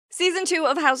Season 2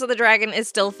 of House of the Dragon is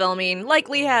still filming,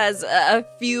 likely has a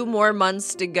few more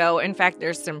months to go. In fact,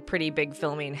 there's some pretty big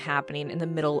filming happening in the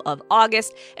middle of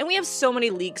August, and we have so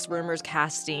many leaks, rumors,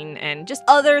 casting, and just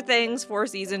other things for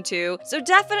Season 2. So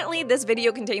definitely this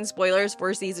video contains spoilers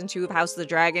for Season 2 of House of the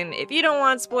Dragon. If you don't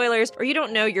want spoilers, or you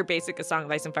don't know your basic A Song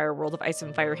of Ice and Fire, World of Ice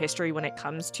and Fire history when it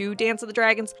comes to Dance of the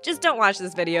Dragons, just don't watch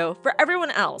this video. For everyone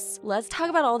else, let's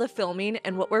talk about all the filming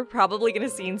and what we're probably gonna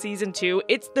see in Season 2.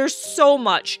 There's so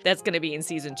much that's gonna be in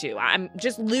Season 2. I'm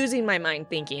just losing my mind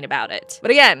thinking about it.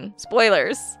 But again,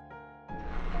 spoilers.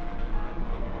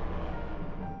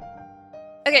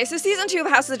 Okay, so Season 2 of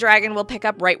House of the Dragon will pick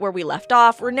up right where we left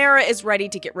off. Rhaenyra is ready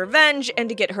to get revenge and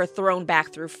to get her throne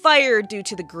back through fire due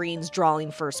to the Greens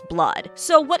drawing first blood.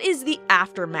 So what is the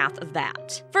aftermath of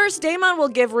that? First, Daemon will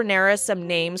give Rhaenyra some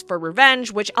names for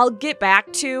revenge, which I'll get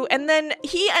back to, and then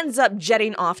he ends up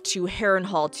jetting off to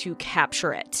Harrenhal to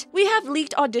capture it. We have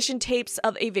leaked audition tapes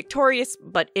of a victorious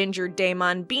but injured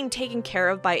Daemon being taken care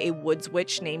of by a woods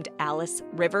witch named Alice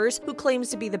Rivers, who claims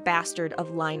to be the bastard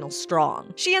of Lionel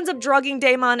Strong. She ends up drugging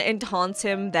Daemon and taunts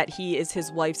him that he is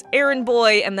his wife's errand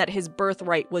boy and that his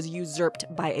birthright was usurped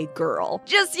by a girl.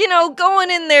 Just, you know, going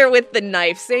in there with the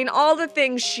knife, saying all the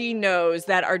things she knows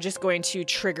that are just going to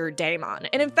trigger Daemon.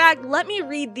 And in fact, let me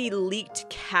read the leaked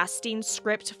casting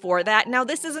script for that. Now,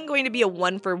 this isn't going to be a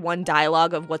one-for-one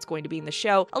dialogue of what's going to be in the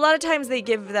show. A lot of times they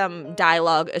give them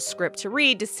dialogue, a script to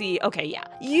read to see, okay, yeah,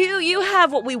 you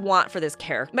have what we want for this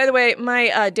character. By the way,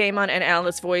 my Daemon and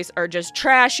Alice voice are just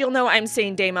trash. You'll know I'm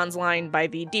saying Daemon's line by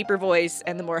the deeper voice,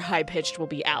 and the more high-pitched will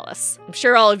be Alice. I'm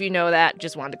sure all of you know that,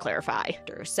 just wanted to clarify.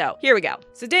 So, here we go.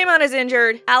 So Daemon is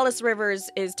injured, Alice Rivers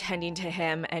is tending to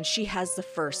him, and she has the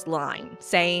first line,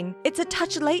 saying, "It's a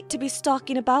touch late to be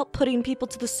stalking about putting people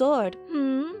to the sword.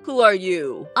 Who are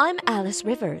you?" "I'm Alice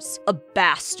Rivers." "A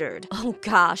bastard." "Oh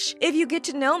gosh, if you get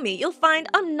to know me, you'll find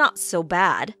I'm not so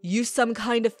bad." "You some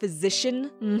kind of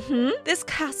physician?" "This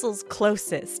castle's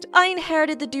closest. I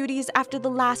inherited the duties after the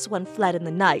last one fled in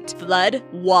the night." "Fled?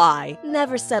 Why?"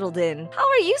 "Never settled in. How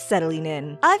are you settling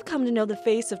in?" "I've come to know the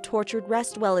face of tortured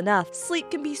rest well enough.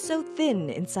 Sleep can be so thin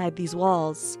inside these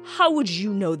walls." "How would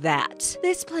you know that?"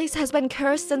 "This place has been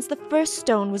cursed since the first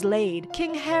stone was laid.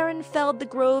 King Harren felled the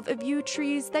grove of yew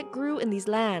trees that grew in these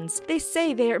lands. They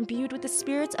say they are imbued with the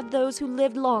spirits of those who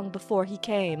lived long before he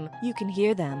came. You can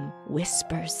hear them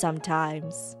whisper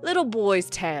sometimes." "Little boys'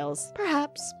 tales."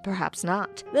 "Perhaps, perhaps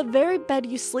not. The very bed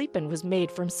you sleep in was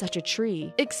made from such a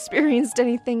tree." "Experienced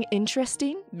anything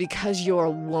interesting?" "Because you're a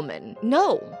woman."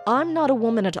 "No, I'm not a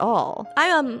woman at all. I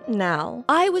am now.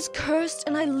 I was cursed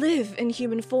and I live in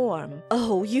human form."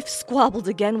 "Oh, you've squabbled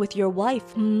again with your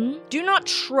wife, Do not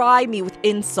try me with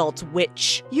insults,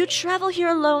 witch." "You travel here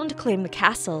alone to claim the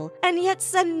castle, and yet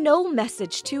send no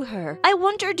message to her. I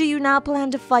wonder, do you now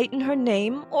plan to fight in her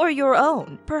name or your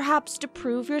own? Perhaps to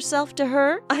prove yourself to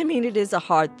her? I mean, it is a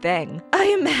hard thing, I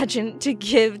imagine, to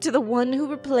give to the one who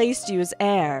replaced you as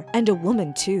heir, and a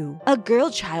woman too. A girl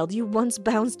child you once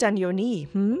bounced on your knee,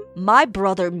 My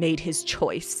brother made his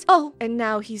choice." "Oh, and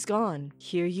now he's gone.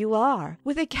 Here you are,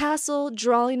 with a castle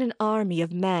drawing an army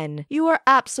of men. You are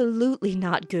absolutely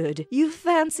not good. You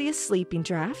fancy a sleeping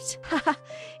draught? Haha,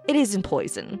 it isn't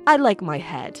poison. I like my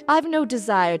head. I've no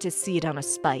desire to see it on a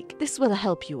spike. This will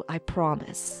help you, I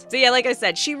promise." So yeah, like I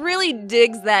said, she really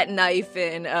digs that knife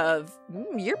in of,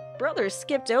 your brother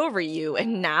skipped over you,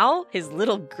 and now his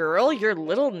little girl, your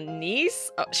little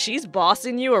niece, she's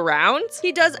bossing you around?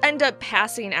 He does end up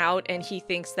passing out, and he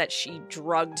thinks that she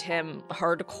drugged him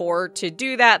hardcore to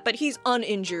do that, but he's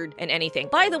uninjured in anything.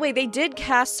 By the way, they did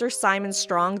cast Sir Simon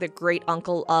Strong, the great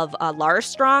uncle of Larys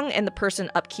Strong, and the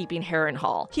person upkeeping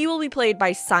Harrenhal. He will be played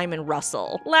by Simon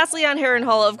Russell. Lastly, on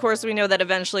Harrenhal, of course, we know that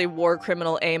eventually war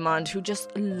criminal Aemond, who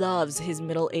just loves his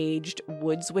middle-aged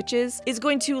woods witches, is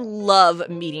going to love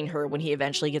meeting her when he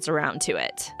eventually gets around to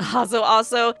it.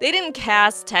 Also, they didn't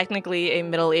cast technically a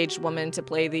middle-aged woman to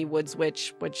play the woods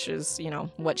witch, which is, you know,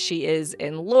 what she is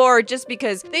in lore, just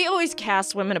because they always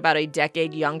cast women about a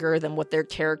decade younger than what their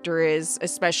character is,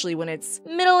 especially when it's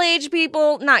middle-aged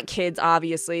people, not kids,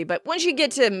 obviously, but once you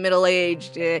get to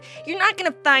middle-aged, you're not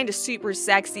gonna find a super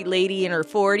sexy lady in her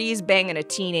 40s banging a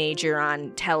teenager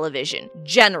on television.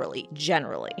 Generally.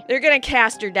 They're gonna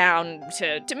cast her down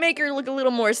to make her look a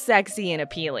little more sexy and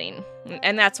appealing.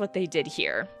 And that's what they did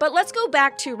here. But let's go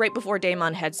back to right before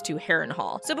Daemon heads to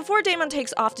Harrenhal. So before Daemon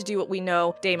takes off to do what we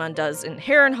know Daemon does in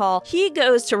Harrenhal, he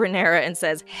goes to Rhaenyra and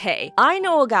says, hey, I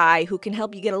know a guy who can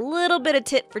help you get a little bit of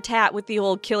tit for tat with the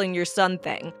old killing your son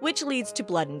thing, which leads to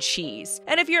blood and cheese.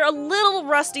 And if you're a little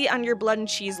rusty on your blood and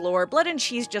cheese lore, blood and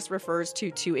cheese just refers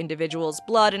to two individuals,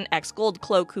 Blood and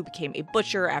ex-Goldcloak, who became a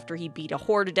butcher after he beat a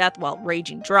whore to death while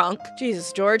raging drunk.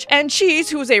 Jesus, George. And Cheese,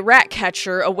 who is a rat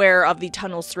catcher aware of the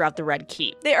tunnels throughout the Red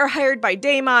Keep. They are hired by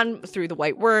Daemon through the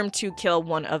White Worm to kill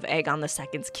one of Aegon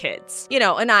II's kids. You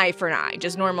know, an eye for an eye,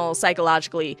 just normal,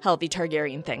 psychologically healthy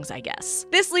Targaryen things, I guess.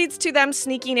 This leads to them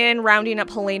sneaking in, rounding up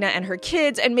Helaena and her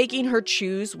kids, and making her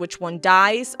choose which one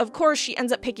dies. Of course, she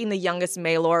ends up picking the youngest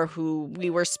Maelor, who we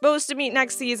were supposed to meet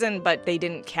next season, but they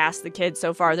didn't cast the kid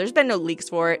so far. There's been no leaks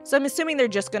for it, so I'm assuming they're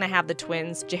just gonna have the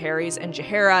twins, Jaehaerys and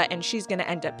Jaehaera, and she's gonna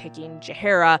end up picking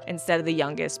Jaehaera instead of the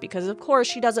youngest, because of course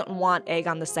she doesn't want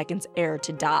Aegon II's heir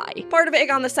to die. Part of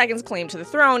Aegon II's claim to the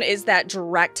throne is that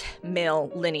direct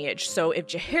male lineage, so if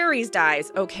Jaehaerys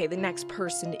dies, okay, the next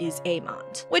person is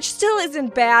Aemond. Which still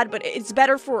isn't bad, but it's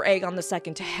better for Aegon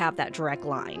II to have that direct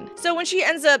line. So when she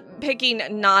ends up picking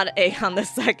not Aegon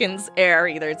II's heir,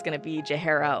 either it's gonna be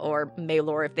Jaehaera or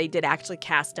Maelor if they did actually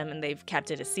cast him and they've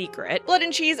kept it a secret. Blood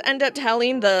and Cheese end up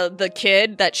telling the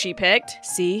kid that she picked,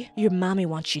 see, your mommy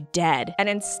wants you dead. And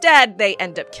instead, they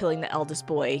end up killing the eldest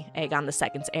boy, Aegon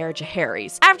II's heir,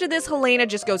 Jaehaerys. After this, Helaena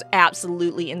just goes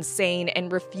absolutely insane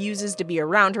and refuses to be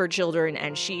around her children,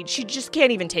 and she just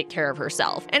can't even take care of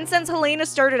herself. And since Helaena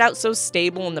started out so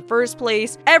stable in the first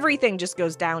place, everything just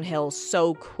goes downhill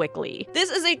so quickly. This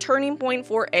is a turning point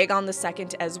for Aegon II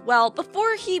as well.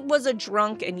 Before, he was a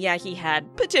drunk, and yeah, he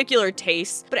had particular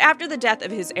tastes, but after the death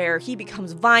of his heir, he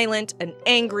becomes violent, an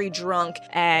angry drunk,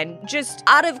 and just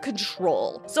out of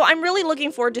control. So I'm really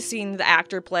looking forward to seeing the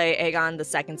actor play Aegon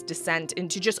II's descent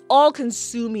into just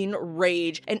all-consuming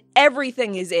rage, and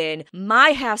everything is in, my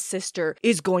half-sister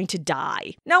is going to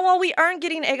die. Now, while we aren't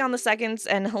getting Aegon II's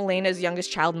and Helena's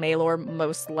youngest child, Maelor,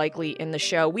 most likely in the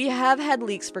show, we have had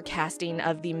leaks for casting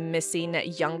of the missing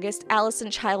youngest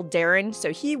Alicent child, Daeron,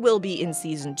 so he will be in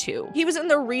season 2. He was in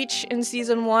the Reach in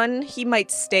season 1. He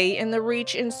might stay in the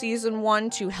Reach in season 1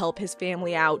 to help his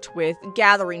family out with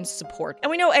gathering support. And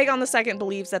we know Aegon II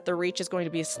believes that the Reach is going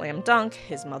to be a slam dunk.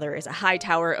 His mother is a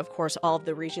Hightower. Of course, all of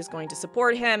the Reach is going to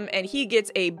support him, and he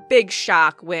gets a big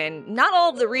shock when not all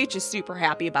of the Reach is super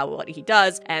happy about what he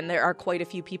does, and there are quite a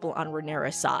few people on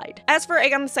Rhaenyra's side. As for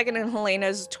Aegon II and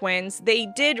Helena's twins, they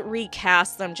did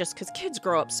recast them just because kids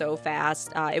grow up so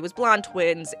fast. It was blonde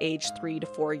twins, aged 3 to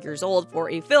 4 years old, for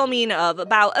a filming of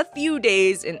about a few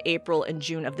days in April and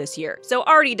June of this year. So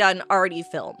already done, already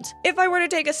filmed. If I were to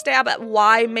take a stab at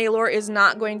why Maelor is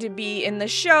not going to be in the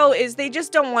show, is they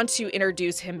just don't want to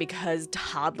introduce him because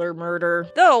toddler murder.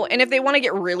 Though, and if they want to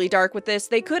get really dark with this,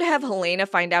 they could have Helaena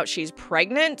find out she's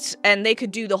pregnant, and they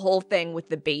could do the whole thing with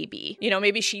the baby. You know,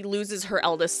 maybe she loses her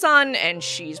eldest son, and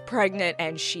she's pregnant,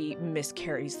 and she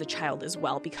miscarries the child as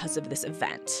well because of this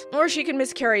event. Or she can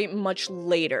miscarry much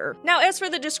later. Now, as for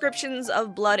the descriptions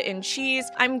of Blood and Cheese,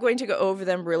 I'm going to go over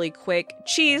them really quick.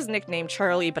 Cheese, nicknamed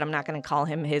Charlie, but I'm not going to call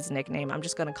him his nickname. I'm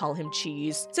just going to call him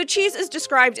Cheese. So Cheese is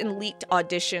described in leaked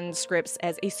audition scripts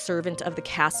as a servant of the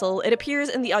castle. It appears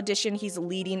in the audition he's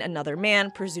leading another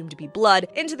man, presumed to be Blood,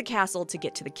 into the castle to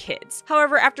get to the kids.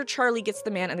 However, after Charlie gets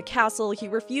the man in the castle, he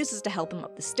refuses to help him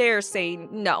up the stairs, saying,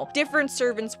 no, different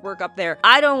servants work up there.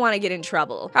 I don't want to get in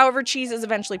trouble. However, Cheese is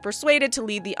eventually persuaded to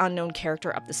lead the unknown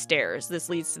character up the stairs. This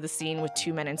leads to the scene with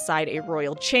two men inside a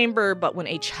royal chamber, but when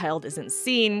a child isn't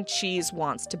seen, Cheese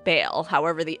wants to bail.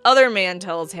 However, the other man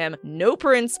tells him, no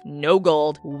prince, no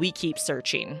gold, we keep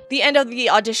searching. The end of the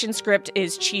audition script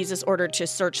is Cheese is ordered to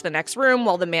search the next room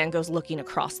while the man goes looking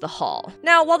across the hall.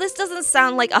 Now, while this doesn't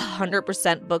sound like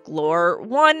 100% book lore,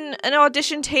 one, an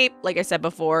audition tape, like I said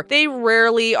before, they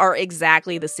rarely are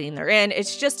exactly the scene they're in.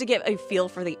 It's just to get a feel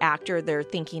for the actor they're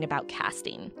thinking about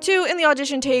casting. Two, in the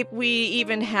audition tape, we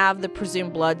even have the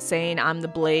presumed Blood saying, I'm the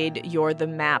blade, you're the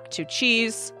map to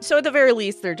Cheese. So at the very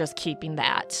least, they're just keeping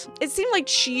that. It seemed like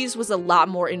Cheese was a lot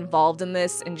more involved in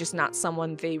this and just not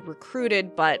someone they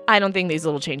recruited, but I don't think these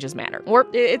little changes matter. Or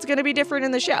it's gonna be different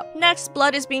in the show. Next,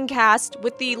 Blood is being cast.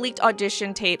 With the leaked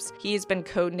audition tapes, he has been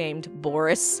codenamed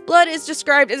Boris. Blood is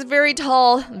described as very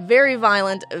tall, very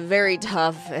violent, very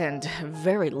tough, and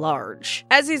very large.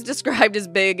 As he's described as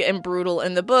big and brutal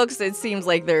in the books, it seems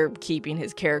like they're keeping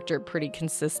his character pretty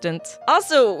consistent.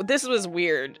 Also, this was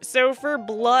weird. So for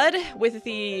Blood, with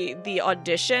the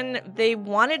audition, they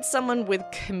wanted someone with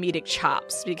comedic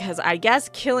chops, because I guess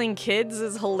killing kids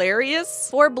is hilarious.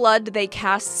 For Blood, they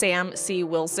cast Sam C.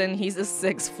 Wilson. He's a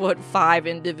 6'5"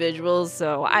 individual noodles,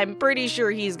 so I'm pretty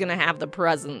sure he's gonna have the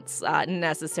presence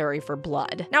necessary for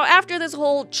blood. Now, after this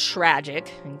whole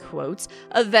tragic, in quotes,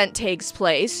 event takes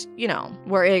place, you know,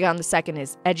 where Aegon II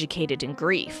is educated in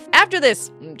grief. After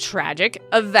this tragic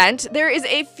event, there is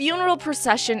a funeral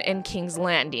procession in King's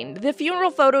Landing. The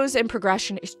funeral photos and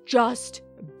progression is just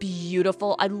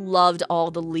beautiful. I loved all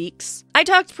the leaks. I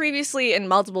talked previously in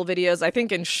multiple videos, I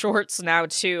think in shorts now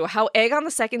too, how Aegon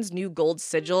II's new gold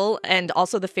sigil and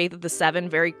also the Faith of the Seven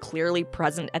very clearly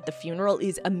present at the funeral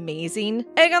is amazing.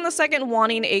 Aegon II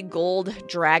wanting a gold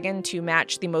dragon to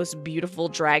match the most beautiful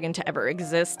dragon to ever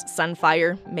exist,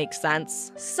 Sunfire, makes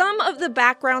sense. Some of the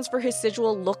backgrounds for his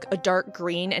sigil look a dark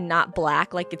green and not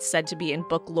black like it's said to be in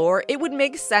book lore. It would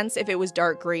make sense if it was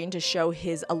dark green to show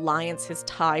his alliance, his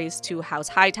ties to House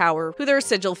Hightower, who their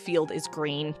sigil field is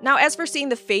green. Now, as for seeing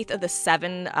the Faith of the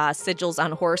Seven sigils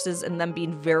on horses and them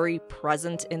being very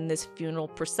present in this funeral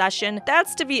procession,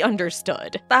 that's to be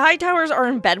understood. The Hightowers are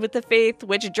in bed with the Faith,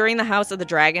 which during the House of the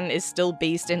Dragon is still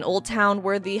based in Old Town,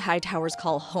 where the Hightowers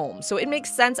call home. So it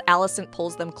makes sense Alicent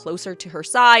pulls them closer to her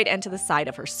side and to the side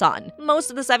of her son. Most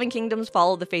of the Seven Kingdoms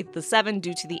follow the Faith of the Seven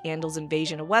due to the Andals'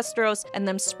 invasion of Westeros and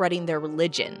them spreading their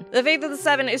religion. The Faith of the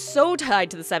Seven is so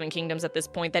tied to the Seven Kingdoms at this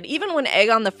point that even when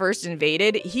Aegon I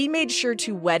invaded, he made sure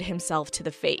to wed himself to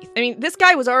the Faith. I mean, this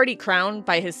guy was already crowned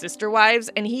by his sister wives,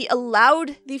 and he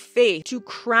allowed the Faith to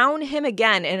crown him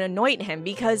again and anoint him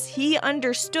because he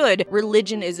understood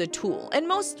religion is a tool. And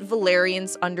most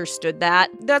Valyrians understood that.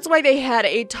 That's why they had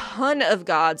a ton of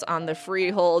gods on the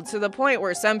freehold, to the point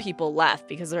where some people left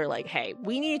because they're like, hey,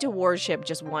 we need to worship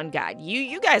just one god.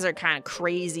 You guys are kind of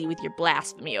crazy with your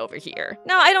blasphemy over here.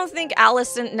 Now, I don't think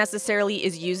Alicent necessarily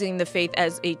is using the Faith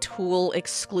as a tool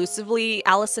exclusively.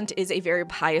 Alicent is a very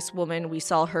pious woman. We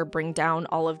saw her bring down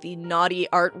all of the naughty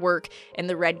artwork in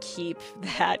the Red Keep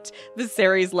that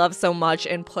Viserys loves so much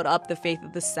and put up the Faith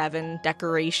of the Seven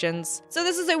decorations. So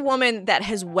this is a woman that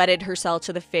has wedded herself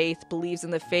to the Faith, believes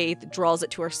in the Faith, draws it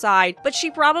to her side, but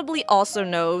she probably also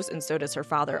knows, and so does her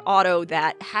father Otto,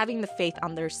 that having the Faith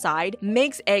on their side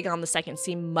makes Aegon II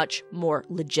seem much more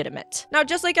legitimate. Now,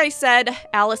 just like I said,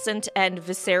 Alicent and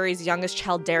Viserys' youngest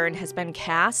child Daeron has been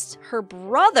cast. Her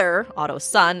brother, Otto's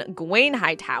son, Gwaine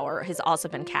Hightower, has also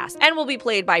been cast and will be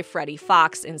played by Freddie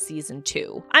Fox in season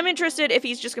 2. I'm interested if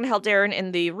he's just going to help Daeron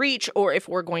in the Reach or if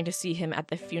we're going to see him at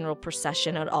the funeral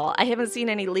procession at all. I haven't seen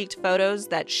any leaked photos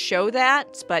that show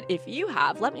that, but if you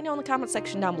have, let me know in the comment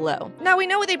section down below. Now, we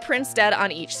know with a prince dead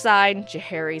on each side,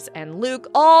 Jaehaerys and Luke,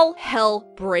 all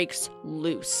hell breaks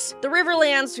loose. The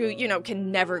Riverlands, who, you know,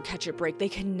 can never catch a break, they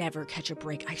can never catch a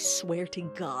break, I swear to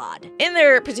God. In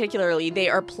there particularly, they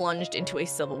are plunged into a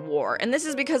civil war, and this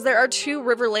is because there are two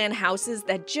Riverland houses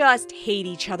that just hate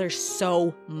each other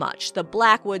so much, the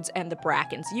Blackwoods and the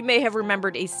Brackens. You may have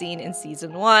remembered a scene in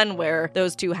season 1 where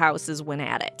those two houses went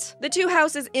at it. The two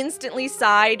houses instantly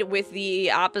side with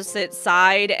the opposite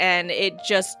side, and it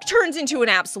just turns into an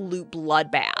absolute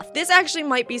bloodbath. This actually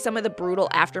might be some of the brutal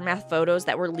aftermath photos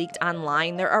that were leaked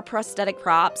online. There are prosthetic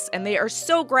props, and they are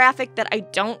so graphic that I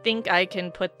don't think I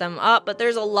can put them up, but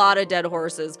there's a lot of dead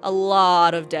horses, a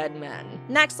lot of dead men.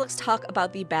 Next, let's talk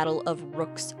about the Battle of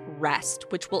Rook's Rest,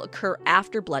 which will occur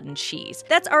after Blood and Cheese.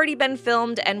 That's already been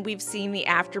filmed, and we've seen the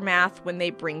aftermath when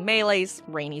they bring Meleys,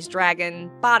 Rhaenys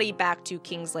dragon, body back to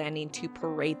King's Landing to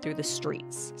parade through the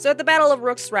streets. So at the Battle of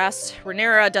Rook's Rest,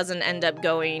 Rhaenyra doesn't end up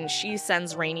going. She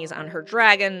sends Rhaenys on her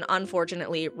dragon.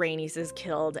 Unfortunately, Rhaenys is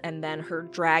killed, and then her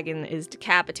dragon is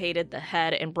decapitated, the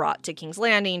head, and brought to King's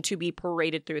Landing to be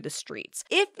paraded through the streets.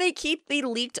 If they keep the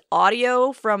leaked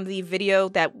audio from the video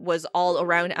that was all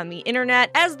around on the internet,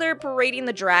 as they're parading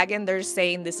the dragon, they're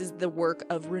saying this is the work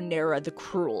of Rhaenyra the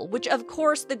Cruel, which of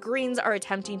course the Greens are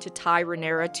attempting to tie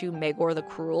Rhaenyra to Maegor the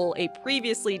Cruel, a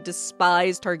previously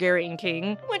despised Targaryen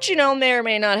king, which, you know, may or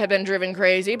may not have been driven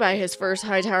crazy by his first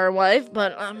Hightower wife,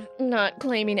 but I'm not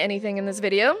claiming anything in this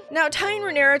video. Now, tying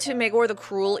Rhaenyra to Maegor the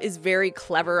Cruel is very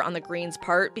clever on the Greens'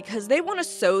 part because they want to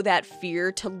sow that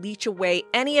fear to leech away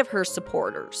any of her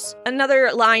supporters.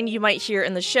 Another line you might hear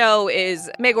in the show is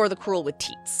Maegor the Cruel with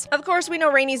teats. Of course, we know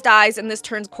Rhaenys dies, and this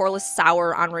turns Corlys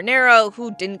sour on Rhaenyra, who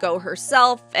didn't go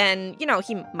herself, and, you know,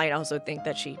 he might also think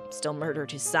that she still murdered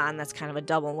his son. That's kind of a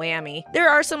double whammy. There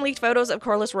are some leaked photos of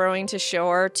Corlys rowing to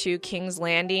shore to King's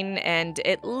Landing, and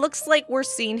it looks like we're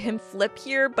seeing him flip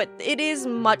here, but it is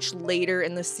much later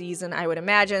in the season, I would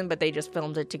imagine, but they just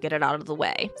filmed it to get it out of the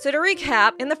way. So to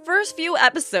recap, in the first few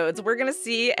episodes, we're gonna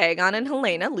see Aegon and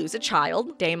Helaena lose a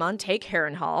child, Daemon take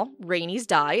Harrenhal, Rhaenys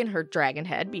die and her dragon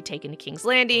head be taken to King's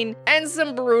Landing, and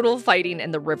some brutal fighting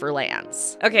in the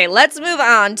Riverlands. Okay, let's move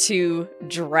on to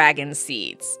dragon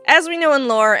seeds. As we know in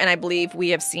lore, and I believe we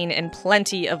have seen in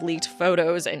plenty of leaked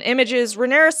photos and images,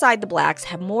 Rhaenyra's side, the Blacks,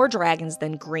 have more dragons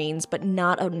than Greens, but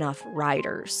not enough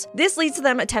riders. This leads to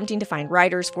them attempting to find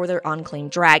riders for their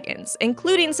unclaimed dragons,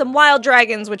 including some wild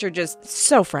dragons, which are just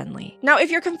so friendly. Now,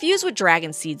 if you're confused what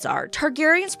dragon seeds are,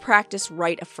 Targaryens practiced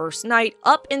right of first night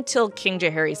up until King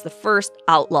Jaehaerys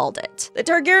I outlawed it. The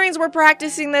Targaryens were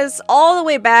practicing this all the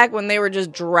way back when they were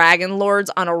just dragon lords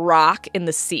on a rock in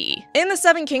the sea. In the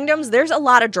Seven Kingdoms, there's a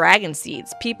lot of dragon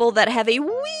seeds, people that have a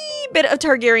wee bit of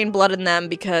Targaryen blood in them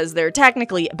because they're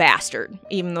technically a bastard,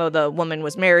 even though the woman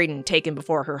was married and taken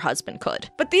before her husband could.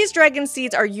 But these dragon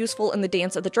seeds are useful in the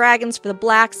Dance of the Dragons for the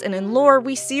Blacks, and in lore,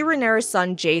 we see Rhaenyra's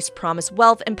son Jace promise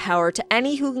wealth and power to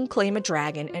any who can claim a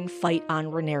dragon and fight on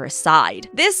Rhaenyra's side.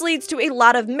 This leads to a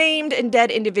lot of maimed and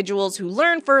dead individuals who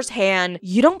learn firsthand,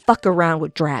 you don't fuck around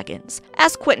with dragons.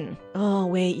 Ask Quentin. Oh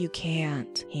wait, you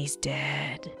can't. He's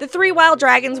dead. The 3 wild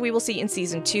dragons we will see in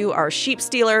Season 2 are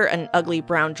Sheepstealer, an ugly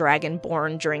brown dragon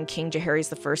born during King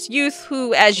Jaehaerys I's youth,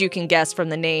 who, as you can guess from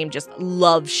the name, just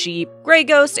loves sheep, Grey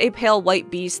Ghost, a pale white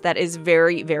beast that is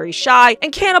very, very shy,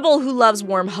 and Cannibal, who loves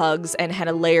warm hugs and had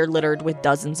a lair littered with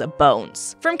dozens of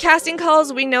bones. From casting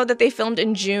calls, we know that they filmed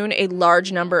in June a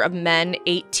large number of men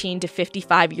 18 to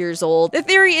 55 years old. The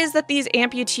theory is that these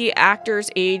amputee actors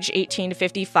age 18 to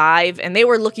 55, and they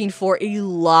were looking for a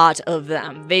lot of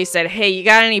them. They said, hey, you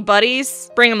got any buddies?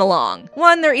 Bring them along.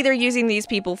 One, they're either using these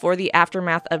people for the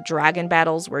aftermath of dragon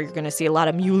battles, where you're going to see a lot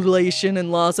of mutilation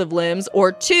and loss of limbs,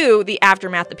 or 2, the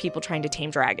aftermath of people trying to tame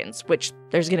dragons, which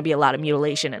there's going to be a lot of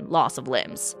mutilation and loss of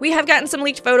limbs. We have gotten some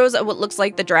leaked photos of what looks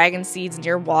like the dragon seeds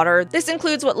near water. This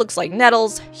includes what looks like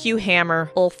Nettles, Hugh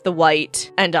Hammer, Ulf the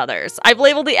White, and others. I've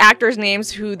labeled the actors'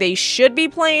 names who they should be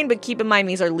playing, but keep in mind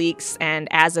these are leaks, and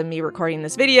as of me recording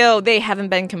this video, they haven't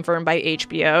been confirmed by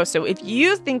HBO, so if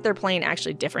you think they're playing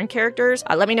actually different characters,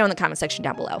 let me know in the comment section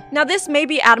down below. Now, this may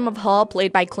be Adam of Hall,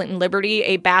 played by Clinton Liberty,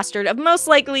 a bastard of most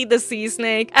likely the Sea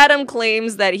Snake. Adam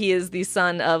claims that he is the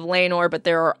son of Laenor, but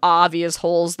there are obvious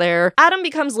holes there. Adam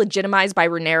becomes legitimized by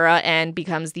Rhaenyra and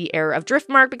becomes the heir of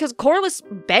Driftmark because Corlys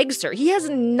begs her. He has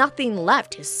nothing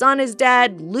left. His son is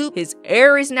dead, Luke, his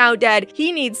heir, is now dead.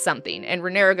 He needs something, and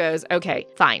Rhaenyra goes, okay,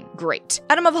 fine, great.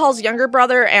 Adam of Hall's younger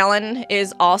brother, Alan,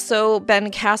 is also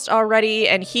been cast already,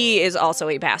 and he is also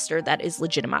a bastard that is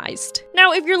legitimized.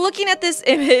 Now, if you're looking at this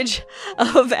image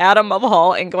of Adam of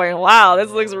Hall and going, wow, this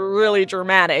looks really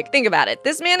dramatic, think about it.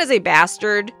 This man is a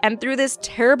bastard, and through this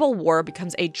terrible war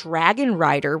becomes a dragon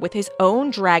rider with his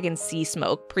own dragon sea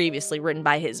smoke, previously written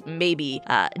by his maybe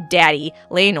daddy,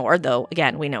 Laenor, though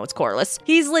again, we know it's Corlys.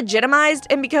 He's legitimized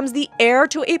and becomes the heir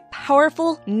to a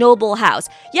powerful, noble house.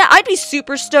 Yeah, I'd be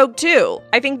super stoked too.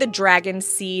 I think the dragon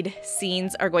seed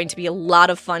scenes are going to be a lot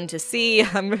of fun to see.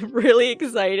 I'm really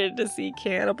excited to see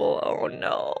Cannibal. Oh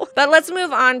no. But let's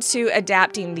move on to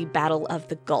adapting the Battle of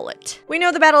the Gullet. We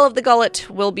know the Battle of the Gullet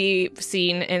will be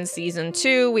seen in Season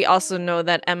 2. We also know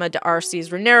that Aemma D'Arcy's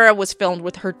Rhaenyra was filmed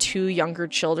with her 2 younger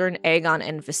children, Aegon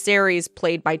and Viserys,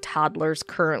 played by toddlers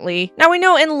currently. Now we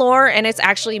know in lore, and it's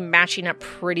actually matching up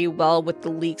pretty well with the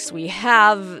leaks we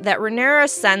have, that Rhaenyra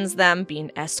sends them,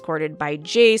 being escorted by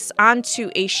Jace, onto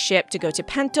a ship to go to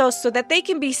Pentos so that they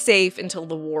can be safe until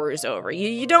the war is over.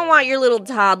 You don't want your little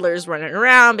toddlers running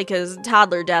around because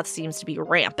toddler death seems to be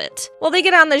rampant. Well, they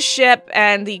get on the ship,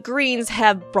 and the Greens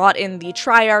have brought in the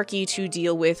Triarchy to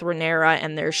deal with Rhaenyra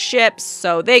and their ships,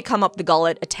 so they come up the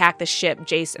gullet, attack the ship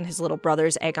Jace and his little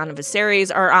brothers Aegon and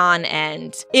Viserys are on,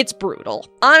 and it's brutal.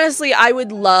 Honestly, I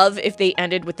would love if they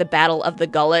ended with the Battle of the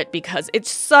Gullet because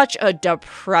it's such a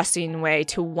depressing way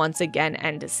to once again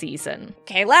end a season.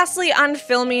 Okay, lastly on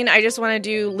filming, I just want to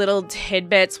do little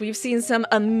tidbits. We've seen some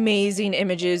amazing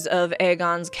images of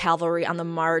Aegon's cavalry on the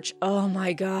march. Oh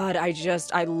my god,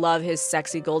 I love his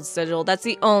sexy gold sigil. That's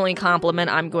the only compliment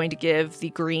I'm going to give the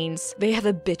Greens. They have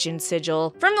a bitchin'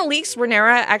 sigil. From the leaks,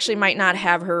 Rhaenyra actually might not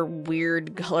have her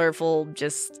weird, colorful,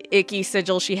 just icky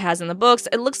sigil she has in the books.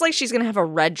 It looks like she's gonna have a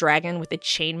red dragon with a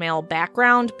chainmail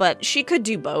background, but she could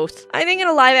do both. I think in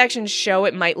a live action show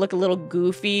it might look a little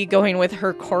goofy going with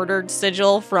her quartered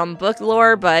sigil from book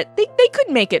lore, but they could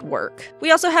make it work.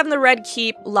 We also have in the Red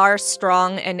Keep Lars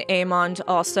Strong and Aemond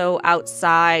also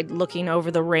outside looking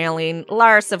over the railing.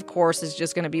 Lars, of course, is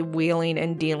just gonna be wheeling wheeling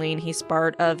and dealing. He's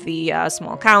part of the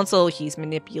small council. He's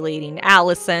manipulating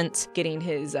Alicent, getting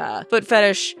his foot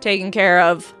fetish taken care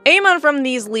of. Aemon from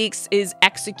these leaks is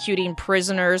executing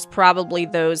prisoners, probably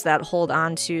those that hold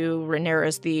on to Rhaenyra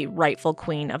as the rightful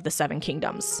queen of the Seven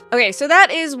Kingdoms. Okay, so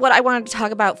that is what I wanted to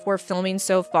talk about for filming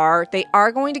so far. They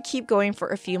are going to keep going for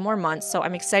a few more months, so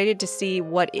I'm excited to see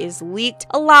what is leaked.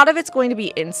 A lot of it's going to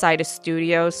be inside a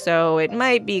studio, so it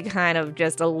might be kind of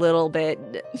just a little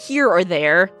bit here or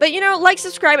there. But you know, like,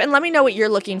 subscribe, and let me know what you're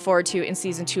looking forward to in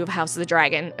season 2 of House of the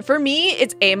Dragon. For me,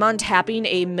 it's Aemon tapping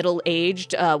a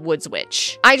middle-aged woods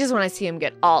witch. I just want to see him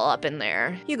get all up in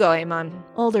there. You go, Aemon.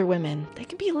 Older women, they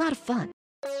can be a lot of fun.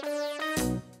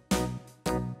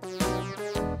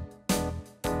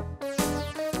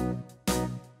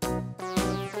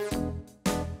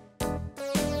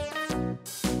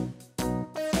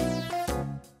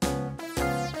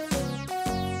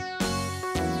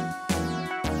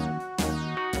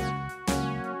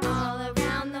 All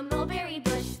around the mulberry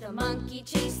bush, the monkey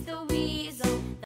chased the